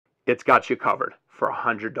it's got you covered for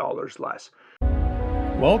 $100 less.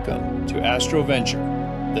 Welcome to Astro Venture,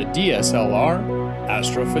 the DSLR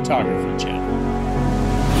astrophotography channel.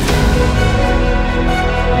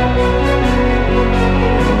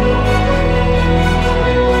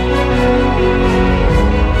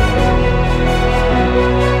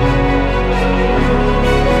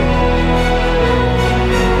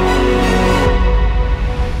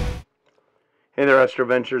 Hey there,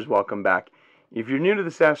 Astroventures, welcome back. If you're new to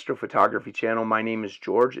this astrophotography channel, my name is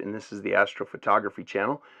George, and this is the astrophotography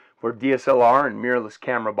channel, where DSLR and mirrorless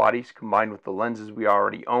camera bodies combined with the lenses we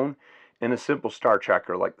already own and a simple star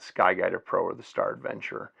tracker like the SkyGuider Pro or the Star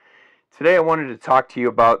Adventurer. Today I wanted to talk to you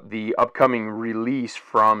about the upcoming release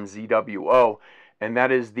from ZWO, and that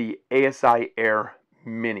is the ASIAIR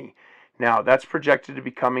Mini. Now, that's projected to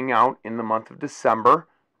be coming out in the month of December,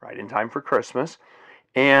 right in time for Christmas.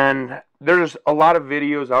 And there's a lot of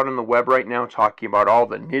videos out on the web right now talking about all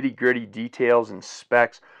the nitty-gritty details and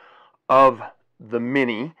specs of the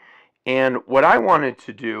Mini. And what I wanted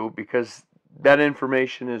to do, because that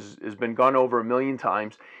information has been gone over a million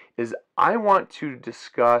times, is I want to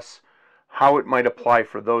discuss how it might apply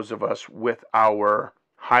for those of us with our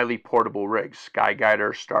highly portable rigs,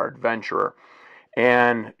 SkyGuider, Star Adventurer,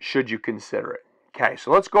 and should you consider it. Okay,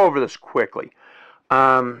 so let's go over this quickly.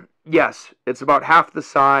 Yes, it's about half the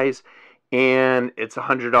size, and it's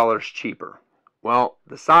 $100 cheaper. Well,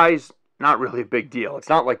 the size, not really a big deal. It's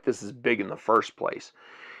not like this is big in the first place.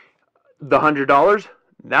 The $100,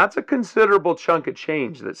 that's a considerable chunk of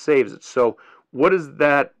change that saves it. So what does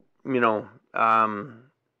that,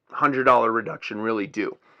 $100 reduction really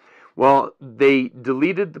do? Well, they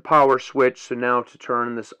deleted the power switch, so now to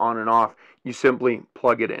turn this on and off, you simply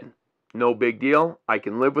plug it in. No big deal. I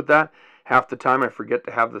can live with that. Half the time I forget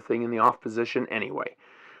to have the thing in the off position anyway.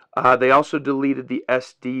 They also deleted the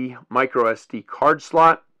micro SD card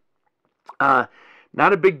slot. Not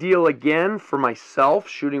a big deal again for myself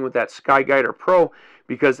shooting with that SkyGuider Pro,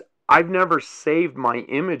 because I've never saved my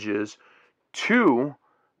images to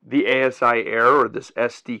the ASIAIR or this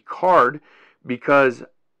SD card, because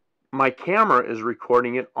my camera is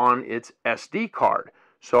recording it on its SD card.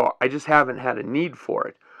 So I just haven't had a need for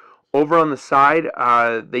it. Over on the side,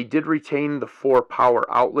 they did retain the 4 power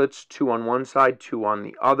outlets, 2 on one side, 2 on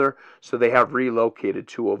the other, so they have relocated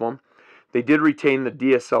 2 of them. They did retain the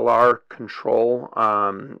DSLR control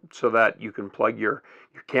so that you can plug your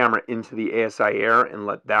camera into the ASIAIR and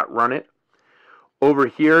let that run it. Over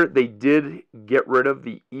here, they did get rid of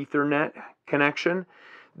the Ethernet connection.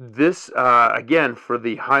 This, again, for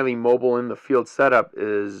the highly mobile in the field setup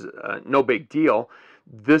is no big deal.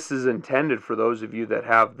 This is intended for those of you that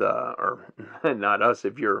have or not us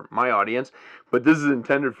if you're my audience, but this is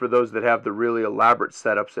intended for those that have the really elaborate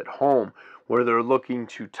setups at home where they're looking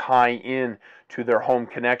to tie in to their home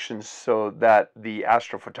connections so that the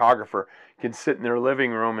astrophotographer can sit in their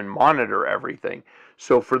living room and monitor everything.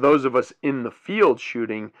 So for those of us in the field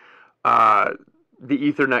shooting, the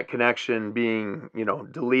Ethernet connection being,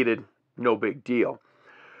 deleted, no big deal.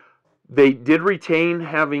 They did retain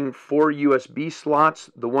having 4 USB slots.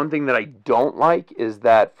 The one thing that I don't like is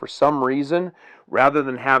that for some reason, rather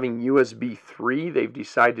than having USB 3, they've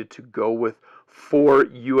decided to go with 4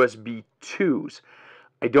 USB 2s.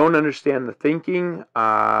 I don't understand the thinking.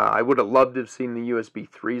 I would have loved to have seen the USB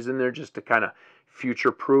 3s in there just to kind of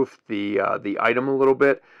future-proof the item a little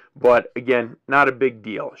bit. But again, not a big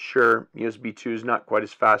deal. Sure, USB 2 is not quite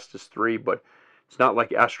as fast as 3, but it's not like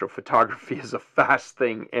astrophotography is a fast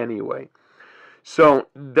thing anyway. So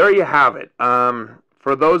there you have it.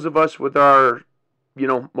 For those of us with our,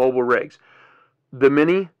 mobile rigs, the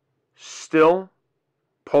Mini still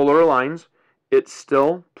polar aligns. It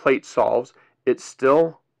still plate solves. It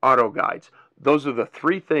still auto guides. Those are the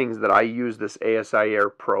 3 things that I use this ASIAIR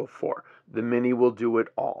Pro for. The Mini will do it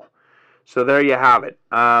all. So there you have it.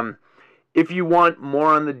 If you want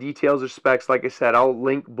more on the details or specs, like I said, I'll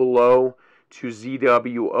link below to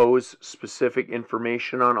ZWO's specific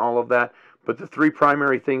information on all of that. But the 3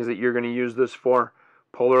 primary things that you're going to use this for: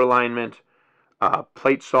 polar alignment,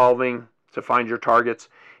 plate solving to find your targets,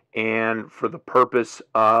 and for the purpose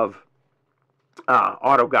of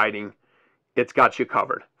auto guiding, it's got you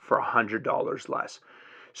covered for $100 less.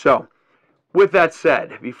 So with that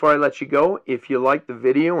said, before I let you go, if you like the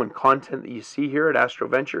video and content that you see here at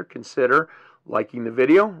AstroVenture, consider liking the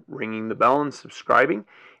video, ringing the bell, and subscribing.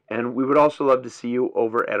 And we would also love to see you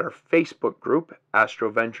over at our Facebook group,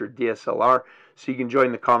 AstroVenture DSLR, so you can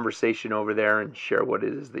join the conversation over there and share what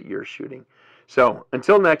it is that you're shooting. So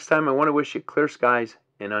until next time, I want to wish you clear skies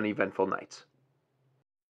and uneventful nights.